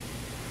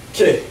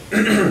Okay,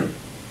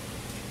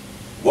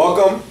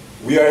 welcome.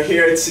 We are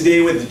here today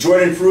with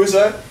Jordan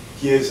Perruzza.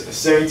 He is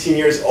 17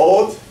 years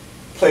old,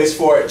 plays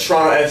for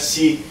Toronto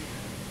FC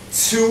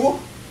 2.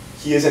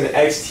 He is an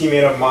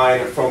ex-teammate of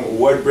mine from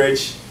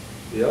Woodbridge.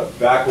 Yep.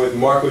 Back with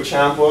Marco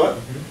Champa.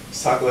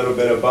 Let's talk a little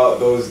bit about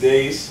those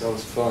days. That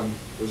was fun.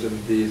 Those are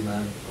the days,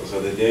 man. Those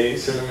are the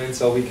days.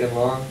 Tournaments all weekend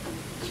long,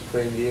 just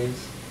playing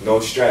games, No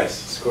stress.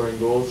 scoring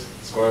goals.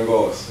 Scoring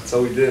goals. That's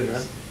all we did,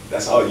 man.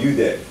 That's all you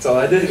did. That's all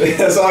I did.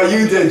 That's all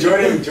you did.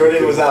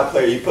 Jordan was that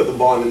player. You put the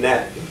ball in the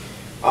net.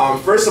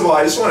 First of all,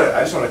 I just want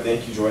to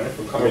thank you, Jordan,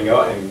 for coming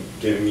out and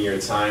giving me your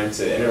time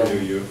to interview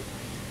you.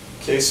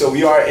 Okay, so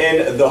we are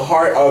in the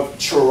heart of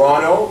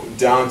Toronto,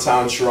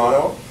 downtown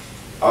Toronto.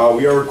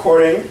 We are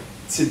recording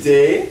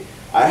today.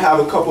 I have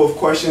a couple of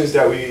questions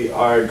that we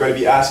are going to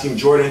be asking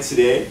Jordan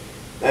today.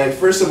 And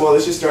first of all,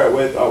 let's just start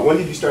with, when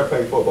did you start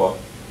playing football?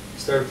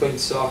 Started playing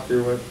soccer.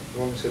 You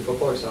want me to say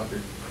football or soccer?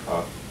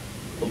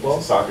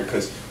 Football? Soccer,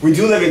 because we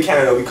do live in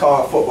Canada. We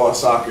call football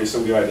soccer, so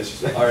we are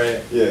disrespectful.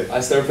 Alright. Yeah. I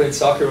started playing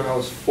soccer when I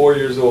was 4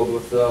 years old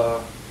with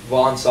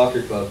Vaughan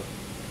Soccer Club.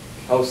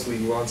 House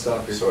League, Vaughan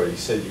Soccer. Sorry, you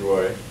said you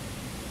were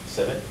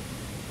 7? You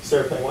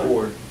started playing when?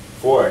 4.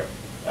 4.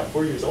 At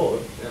 4 years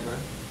old? Yeah, man.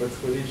 What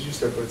age did you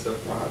start playing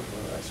soccer? Wow,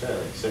 that's right,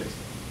 like 6.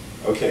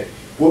 Okay.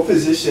 What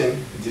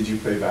position did you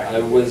play back? I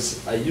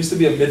used to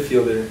be a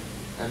midfielder,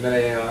 and then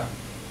I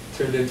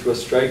turned into a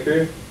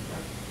striker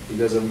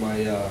because of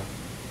my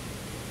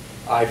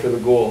eye for the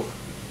goal,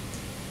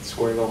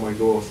 scoring all my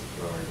goals.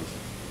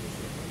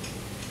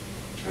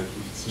 Try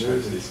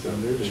to stay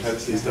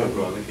still,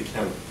 bro. Look at the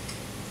camera.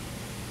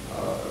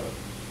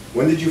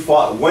 When did you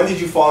fall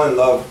in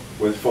love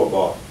with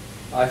football?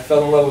 I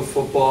fell in love with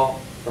football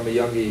from a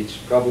young age.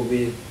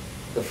 Probably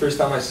the first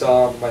time I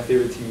saw my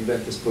favorite team,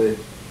 Juventus, play.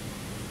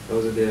 That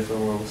was the day I fell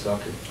in love with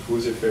soccer. Who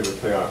was your favorite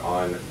player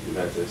on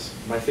Juventus?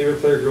 My favorite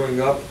player growing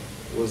up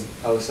was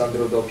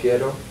Alessandro Del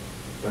Piero,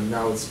 but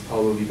now it's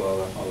Paulo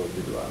Dybala.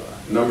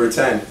 Number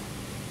 10.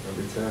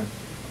 Number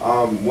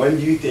 10. When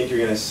do you think you're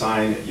going to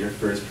sign your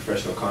first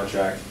professional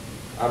contract?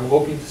 I'm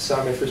hoping to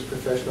sign my first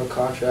professional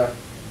contract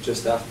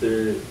just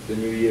after the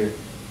new year.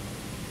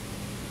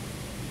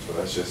 So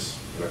that's just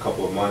in a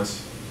couple of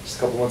months. Just a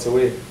couple months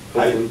away,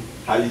 hopefully.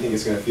 How do you think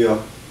it's going to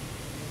feel?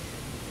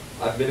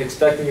 I've been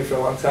expecting it for a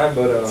long time,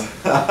 but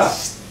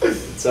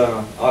it's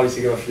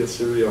obviously going to feel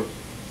surreal.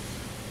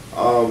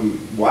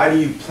 Why do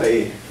you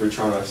play for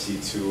Toronto FC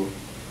 2?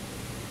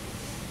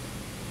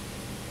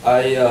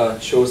 I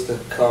chose to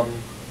come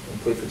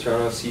and play for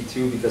Toronto FC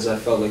 2 because I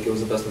felt like it was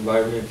the best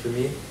environment for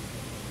me,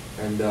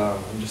 and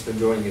I'm just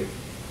enjoying it.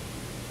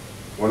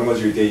 When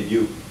was your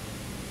debut?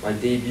 My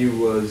debut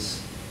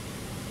was,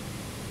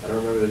 I don't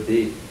remember the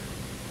date.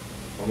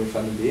 Want me to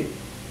find the date?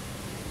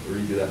 Or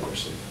redo that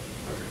question?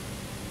 Okay.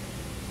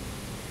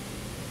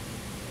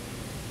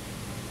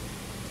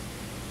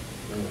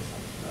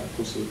 I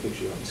posted a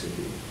picture on the same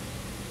date.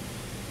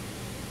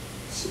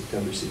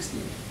 September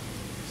 16th.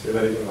 Say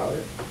that again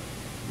louder.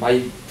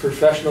 My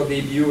professional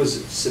debut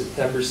was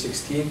September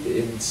 16th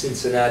in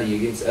Cincinnati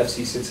against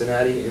FC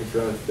Cincinnati in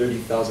front of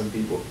 30,000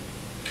 people.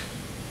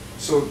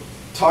 So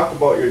talk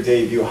about your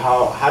debut.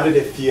 How did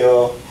it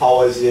feel? How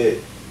was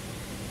it?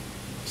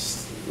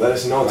 Just let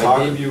us know.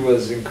 My debut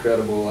was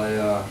incredible.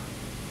 I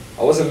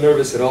wasn't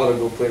nervous at all to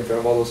go play in front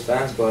of all those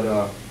fans, but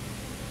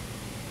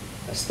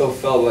I still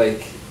felt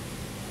like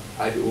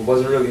I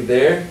wasn't really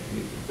there,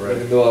 right.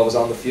 Even though I was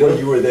on the field. Well,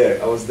 you were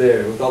there. I was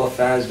there with all the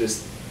fans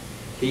just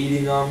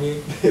hating on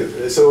me.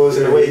 So it was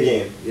an away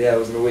game? Yeah, it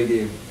was an away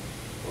game.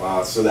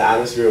 Wow, so the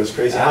atmosphere was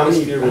crazy. How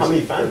many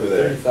fans were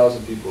there?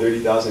 30,000 people.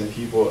 30,000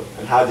 people.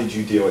 And how did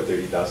you deal with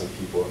 30,000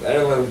 people? I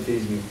didn't let them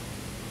faze me.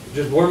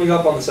 Just warming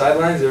up on the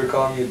sidelines, they were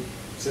calling me,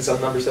 since I'm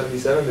number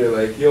 77, they're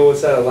like, yo,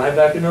 what's that, a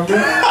linebacker number?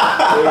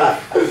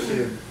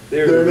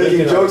 they were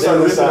making jokes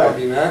on the side.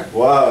 Me, man.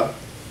 Wow,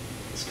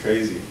 it's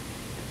crazy.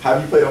 Have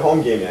you played a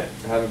home game yet?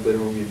 I haven't played a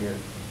home game yet.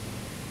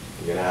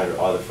 You're gonna have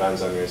all the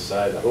fans on your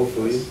side.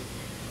 Hopefully.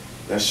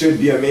 That should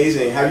be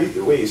amazing.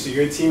 Wait, so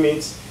you're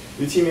teammates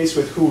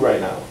with who right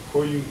now?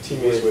 Who are you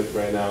teammates with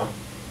right now?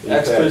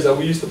 Ex-players that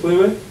we used to play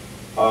with?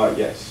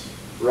 Yes.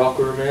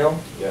 Rocco Romeo.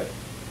 Yeah.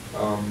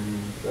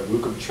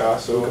 Luca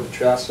Petrasso. Luca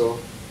Petrasso.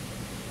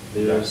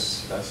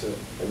 Yes, that's it.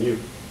 And you?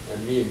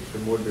 And me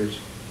from Woodbridge.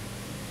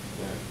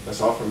 Yeah, that's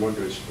all from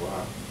Woodbridge.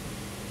 Wow.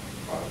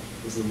 Wow.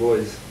 It's the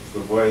boys. It's the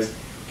boys.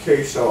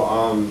 Okay, so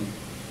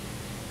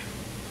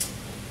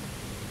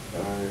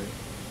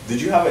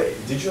did you have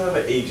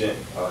an agent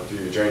through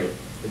your journey?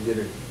 I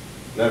didn't.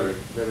 Never.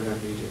 Never had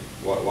an agent.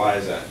 Why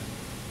is that?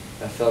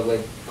 I felt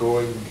like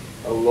going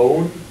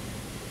alone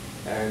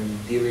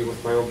and dealing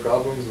with my own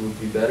problems would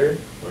be better.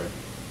 Right.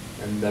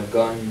 And I've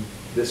gone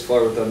this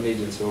far without an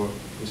agent, so I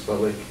just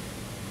felt like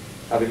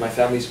having my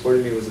family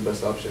supporting me was the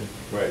best option.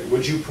 Right.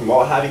 Would you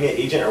promote having an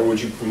agent, or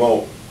would you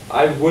promote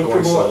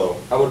going solo?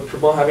 I would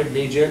promote having an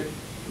agent,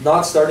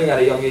 not starting at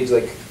a young age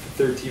like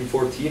 13,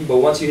 14, but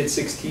once you hit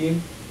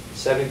 16,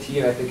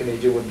 17, I think an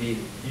agent would be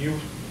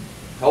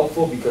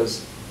helpful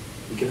because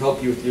it can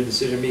help you with your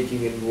decision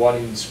making and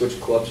wanting to switch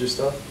clubs or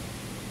stuff.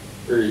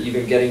 or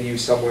even getting you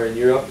somewhere in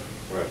Europe.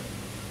 Right.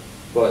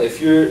 But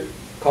if you're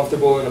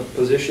comfortable in a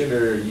position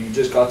or you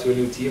just got to a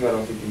new team, I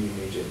don't think you need an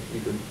agent.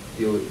 You could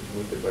deal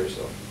with it by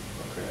yourself.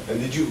 Okay.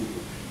 And did you,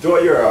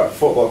 throughout your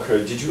football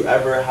career, did you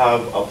ever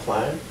have a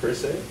plan per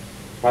se?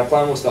 My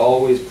plan was to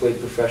always play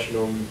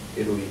professional in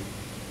Italy.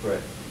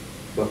 Right.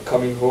 But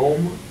coming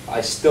home,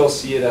 I still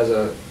see it as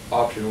an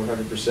option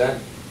 100%.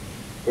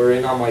 But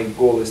right now my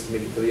goal is to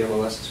make it to the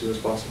MLS as soon as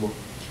possible.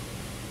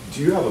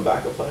 Do you have a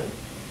backup plan?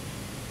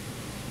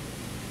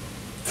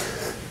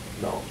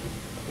 No.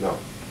 No.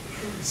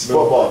 It's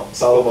football.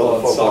 It's all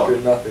about football. Soccer,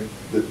 nothing.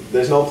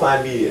 There's no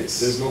plan B.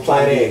 There's no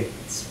plan A.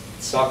 It's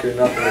soccer,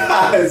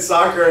 nothing. It's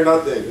soccer or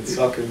nothing. It's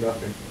soccer,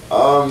 nothing.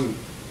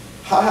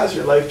 How has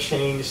your life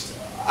changed?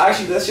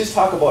 Actually, let's just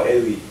talk about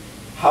Italy.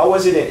 How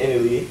was it in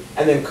Italy,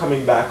 and then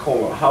coming back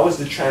home? How was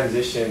the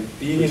transition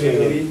being in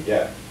Italy?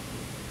 Yeah.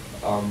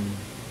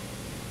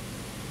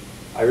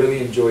 I really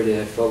enjoyed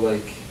it. I felt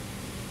like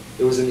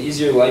it was an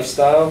easier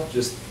lifestyle,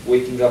 just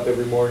waking up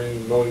every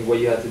morning, knowing what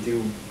you had to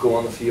do, go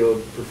on the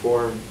field,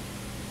 perform,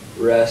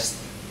 rest,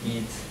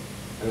 eat,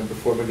 and then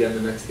perform again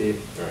the next day.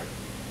 Right.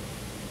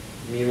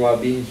 Meanwhile,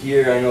 being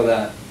here, I know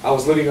that I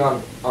was living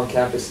on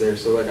campus there,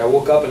 so like I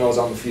woke up and I was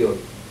on the field.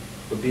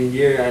 But being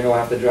here, I know I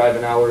have to drive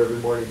an hour every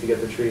morning to get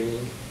to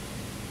training.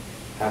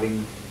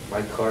 Having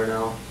my car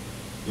now.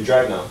 You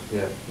drive now?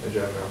 Yeah, I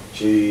drive now.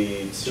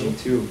 G2?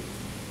 G2.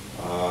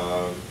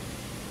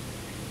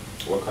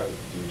 What car do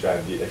you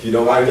drive? If you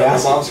don't I mind drive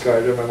asking. my mom's car. I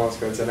drive my mom's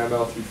car. It's an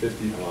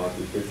ML350.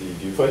 ML350.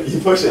 Do you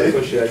push it? I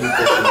push it. I do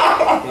push it.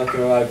 I'm not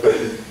gonna lie, I push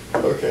it.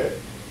 Okay.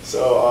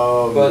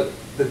 So. But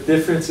the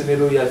difference in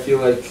Italy, I feel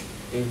like,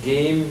 in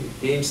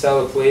game style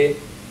of play,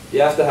 you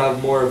have to have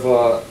more of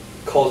a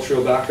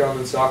cultural background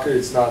in soccer.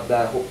 It's not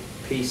that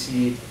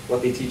pacey,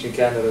 what they teach in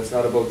Canada. It's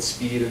not about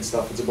speed and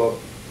stuff. It's about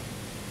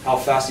how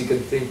fast you can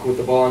think with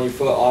the ball on your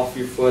foot, off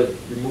your foot.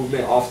 Your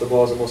movement off the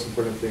ball is the most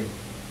important thing.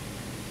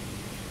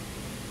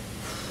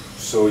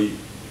 So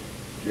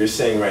you're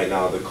saying right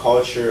now the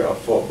culture of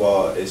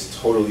football is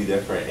totally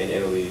different in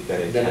Italy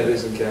than in Canada? Than it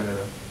is in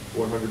Canada,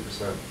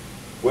 100%.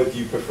 What do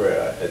you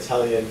prefer,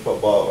 Italian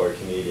football or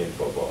Canadian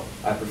football?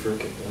 I prefer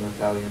an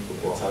Italian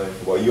football. Italian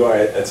football. You are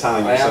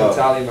Italian yourself. I am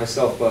Italian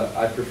myself, but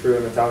I prefer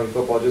an Italian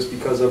football just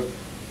because of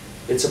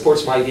it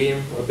supports my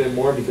game a bit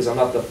more because I'm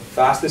not the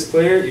fastest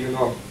player, even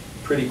though I'm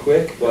pretty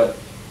quick, but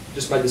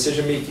just my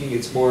decision making,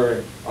 it's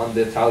more on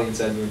the Italian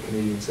side than the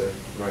Canadian side.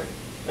 Right.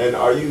 And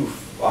are you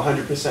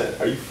 100%,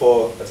 are you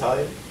full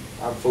Italian?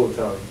 I'm full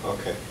Italian.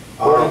 Okay.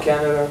 Born in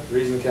Canada,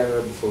 raised in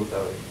Canada, but full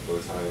Italian. Full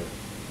Italian.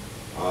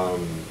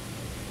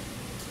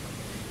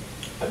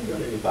 Have you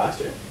gone any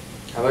faster?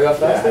 Have I got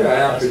faster? Yeah,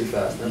 I am pretty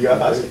fast. You got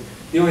faster?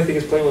 The only thing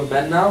is playing with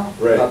men now,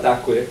 right. I'm not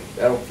that quick.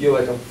 I don't feel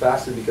like I'm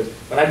faster because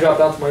when I drop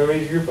down to my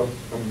age group, I'm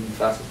the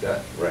fastest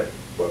guy. Right.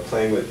 But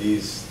playing with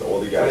the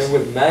older guys.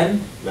 Playing with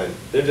men,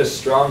 they're just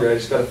stronger. I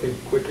just got to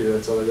think quicker.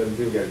 That's all I got to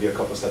do. You got to be a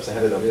couple steps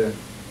ahead of them. Yeah.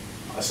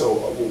 So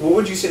what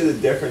would you say the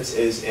difference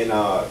is in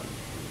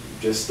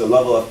just the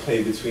level of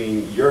play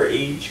between your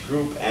age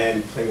group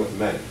and playing with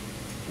men?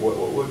 What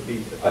would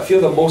be? I feel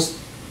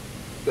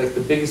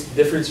the biggest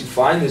difference you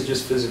find is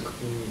just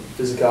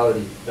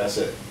physicality. That's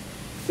it.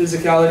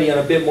 Physicality and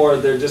a bit more,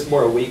 they're just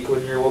more awake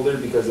when you're older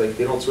because like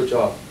they don't switch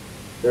off.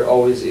 They're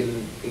always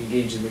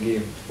engaged in the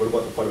game. What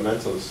about the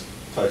fundamentals?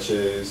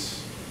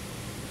 Touches,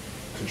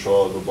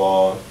 control of the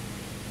ball?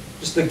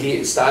 Just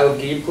the style of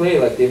gameplay,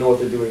 like they know what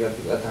they're doing at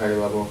the higher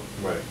level.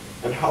 Right.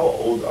 And how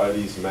old are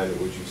these men,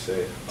 would you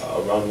say?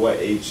 Around what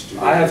age do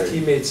they I have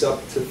teammates up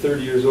to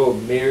 30 years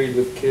old, married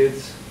with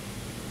kids.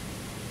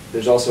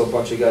 There's also a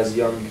bunch of guys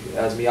young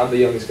as me. I'm the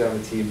youngest guy on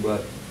the team,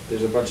 but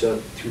there's a bunch of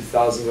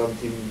 2000s on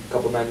the team, a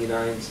couple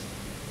 99s,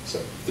 so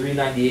 3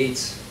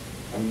 98s,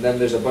 and then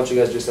there's a bunch of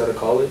guys just out of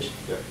college.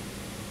 Yeah.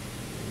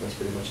 That's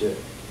pretty much it.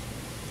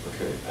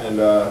 Okay.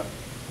 And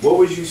what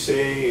would you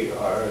say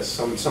are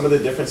some of the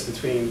difference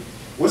between,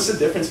 what's the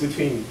difference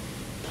between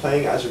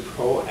playing as a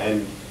pro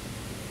and,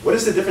 what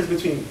is the difference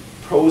between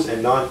pros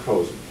and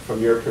non-pros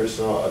from your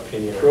personal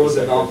opinion? Pros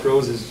and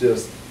non-pros is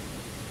just,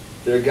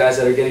 they're guys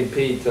that are getting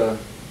paid to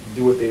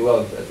do what they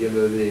love at the end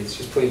of the day. It's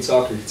just playing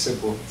soccer, it's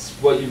simple. It's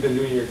what you've been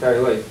doing your entire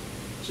life.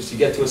 It's just you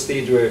get to a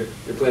stage where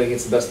you're playing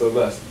against the best of the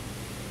best.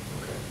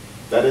 Okay.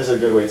 That is a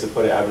good way to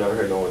put it. I've never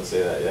heard no one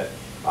say that yet.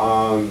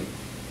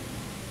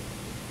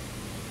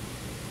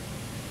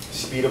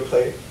 Speed of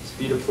play?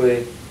 Speed of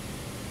play,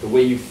 the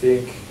way you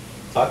think.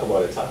 Talk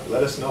about it.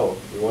 Let us know.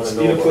 We want to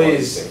know about about play all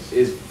these things. Speed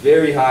of play is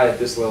very high at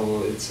this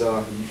level. It's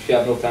you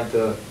have no time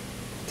to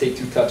take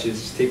 2 touches.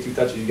 Just take 2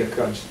 touches, you get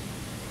crunched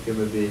at the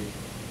end of the day.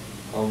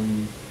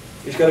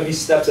 You just got to be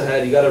steps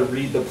ahead. You got to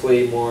read the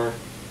play more.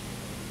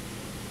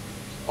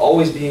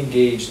 Always be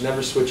engaged.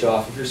 Never switch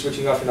off. If you're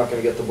switching off, you're not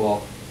going to get the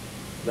ball.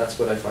 That's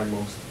what I find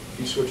most. If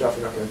you switch off,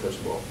 you're not going to touch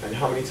the ball. And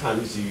how many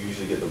times do you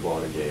usually get the ball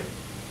in a game?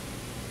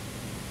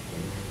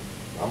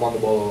 I'm on the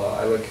ball a lot.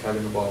 I like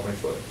having the ball at my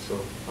foot. So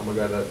I'm a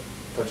guy that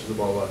touches the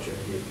ball a lot during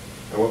the game.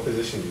 And what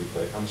position do you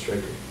play? I'm a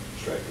striker.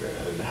 Striker.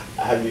 And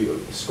have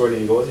you scored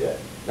any goals yet?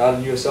 Not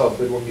in USL, I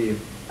played one game.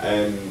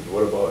 And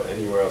what about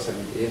anywhere else?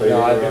 I've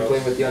been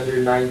playing with the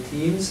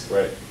under-19s.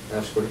 Right. And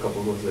I've scored a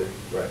couple of goals there.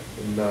 Right.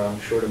 In the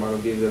short amount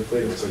of games I've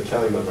played. So you're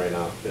killing them right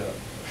now. Yeah.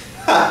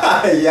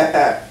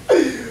 Yeah.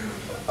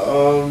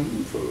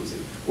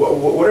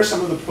 What are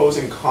some of the pros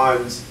and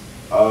cons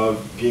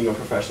of being a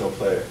professional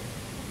player?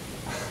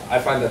 I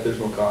find that there's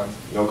no cons.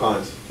 No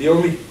cons. The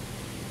only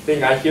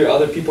thing I hear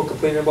other people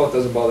complaining about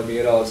doesn't bother me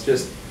at all. It's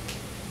just,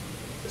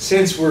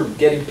 since we're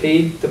getting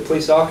paid to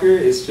play soccer,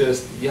 it's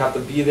just you have to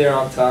be there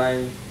on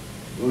time,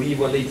 leave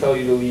when they tell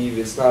you to leave.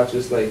 It's not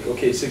just like,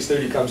 okay,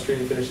 6:30 comes,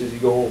 training finishes, you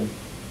go home.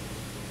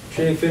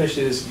 Training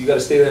finishes, you got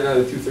to stay there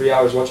another 2-3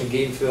 hours watching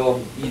game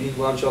film, eating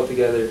lunch all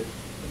together,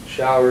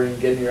 showering,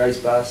 getting your ice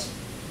baths,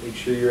 make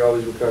sure you're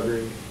always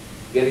recovering,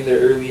 getting there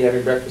early,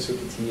 having breakfast with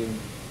the team.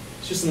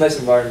 It's just a nice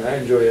environment. I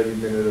enjoy every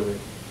minute of it.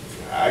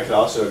 I could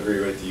also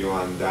agree with you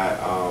on that.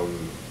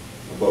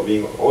 About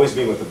always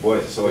being with the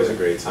boys, it's always a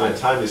great time. Yeah.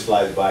 Time just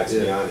flies by, to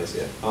be honest.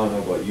 Yeah. I don't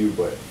know about you,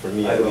 but for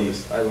me at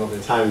least, I love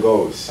it. time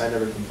goes. I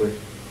never complain.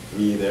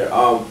 Me either.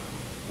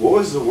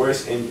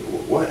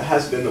 What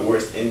has been the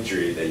worst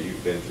injury that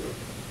you've been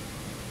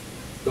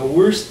through? The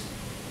worst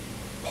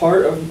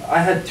part of, I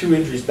had 2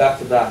 injuries back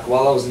to back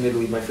while I was in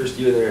Italy, my first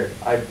year there.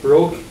 I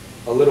broke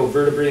a little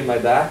vertebrae in my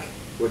back,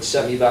 which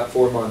set me back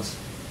 4 months.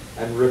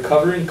 And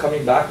recovering,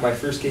 coming back, my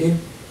first game,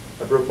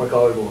 I broke my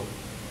collarbone.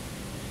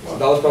 So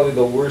that was probably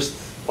the worst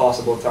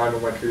possible time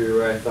of my career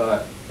where I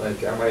thought,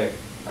 like, am I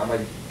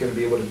gonna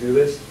be able to do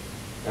this?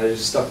 And I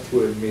just stuck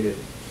to it and made it.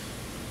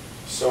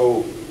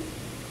 So,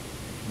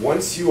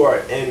 once you are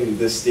in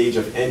this stage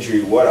of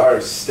injury, what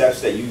are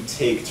steps that you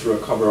take to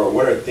recover, or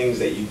what are things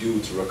that you do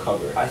to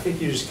recover? I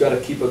think you just gotta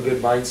keep a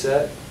good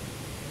mindset.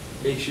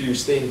 Make sure you're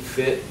staying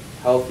fit,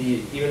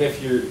 healthy. Even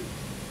if you're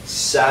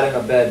sat in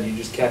a bed, you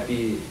just can't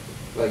be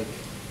like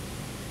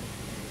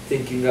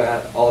thinking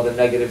all the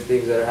negative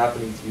things that are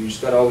happening to you. You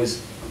just gotta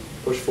always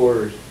push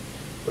forward.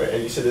 Right,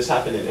 and you said this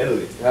happened in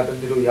Italy. It happened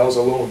in Italy. I was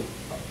alone.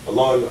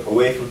 Alone,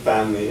 away from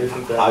family. Away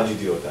from family. How'd you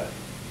deal with that?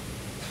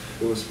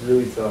 It was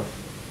really tough.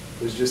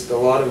 It was just a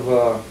lot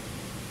of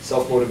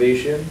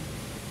self-motivation,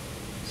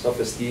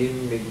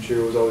 self-esteem, making sure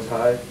it was always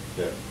high.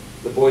 Yeah.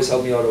 The boys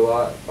helped me out a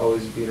lot,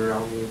 always being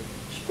around me,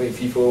 just playing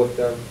FIFA with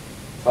them,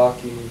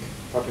 talking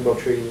about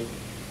training,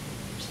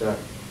 just that.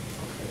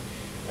 Okay.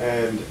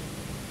 And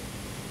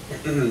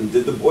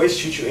did the boys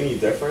treat you any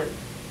different?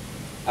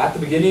 At the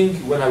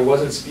beginning, when I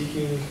wasn't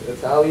speaking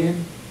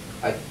Italian,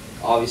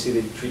 obviously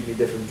they treated me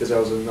different because I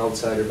was an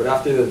outsider. But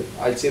after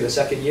I'd say the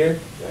second year,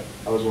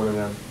 I was one of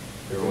them.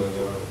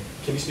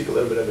 Can you speak a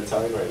little bit of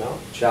Italian right now?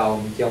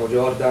 Ciao, mi chiamo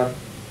Jordan,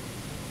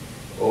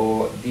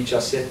 ho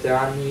 17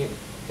 anni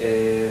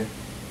e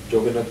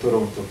gioco in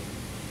Toronto.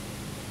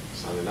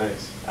 Sounded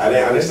nice. I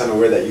didn't understand a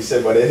word that you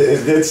said, but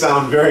it did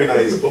sound very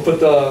nice. We'll put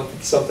the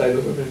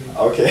subtitles in.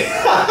 Okay.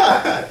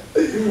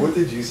 What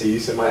did you say? You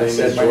said my name is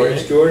Jordan? My name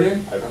is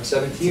Jordan. I'm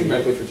 17 and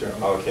I play for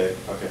Toronto. Okay,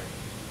 okay.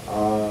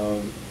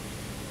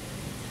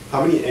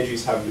 How many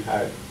injuries have you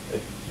had,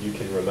 if you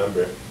can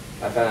remember?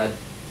 I've had...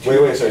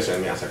 Wait, sorry, let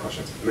me ask that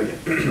question.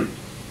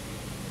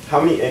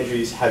 How many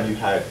injuries have you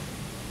had?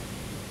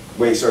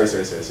 Wait, sorry.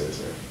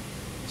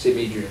 Say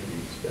major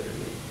injuries, better than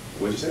me.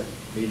 What'd you say?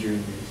 Major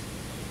injuries.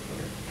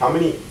 Okay.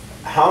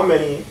 How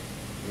many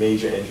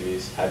major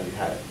injuries have you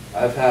had?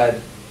 I've had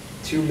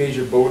 2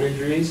 major bone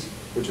injuries,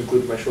 which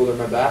include my shoulder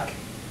and my back,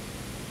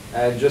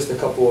 and just a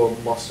couple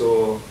of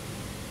muscle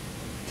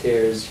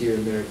tears here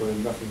and there, but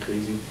nothing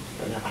crazy.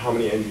 And how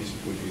many injuries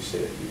would you say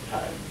that you've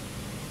had?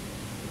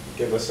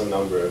 Give us a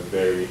number of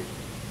very...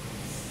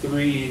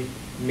 3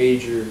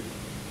 major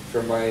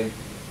from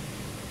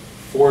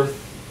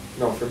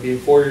from being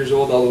 4 years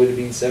old all the way to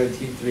being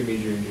 17, 3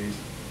 major injuries.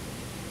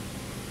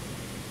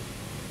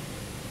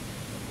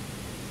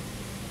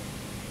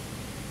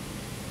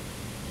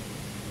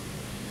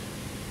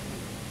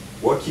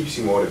 What keeps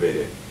you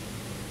motivated?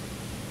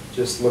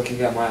 Just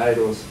looking at my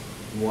idols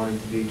and wanting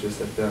to be just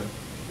like them.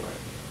 Right.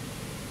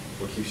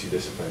 What keeps you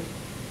disciplined?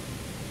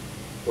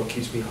 What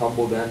keeps me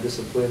humbled and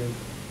disciplined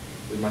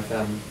is my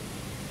family.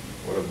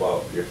 What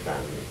about your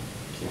family?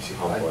 Keeps you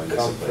humble and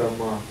disciplined? I come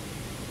from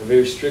a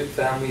very strict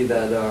family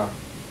that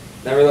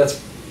never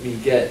lets me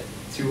get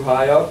too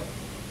high up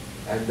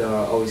and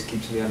always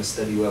keeps me on a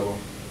steady level.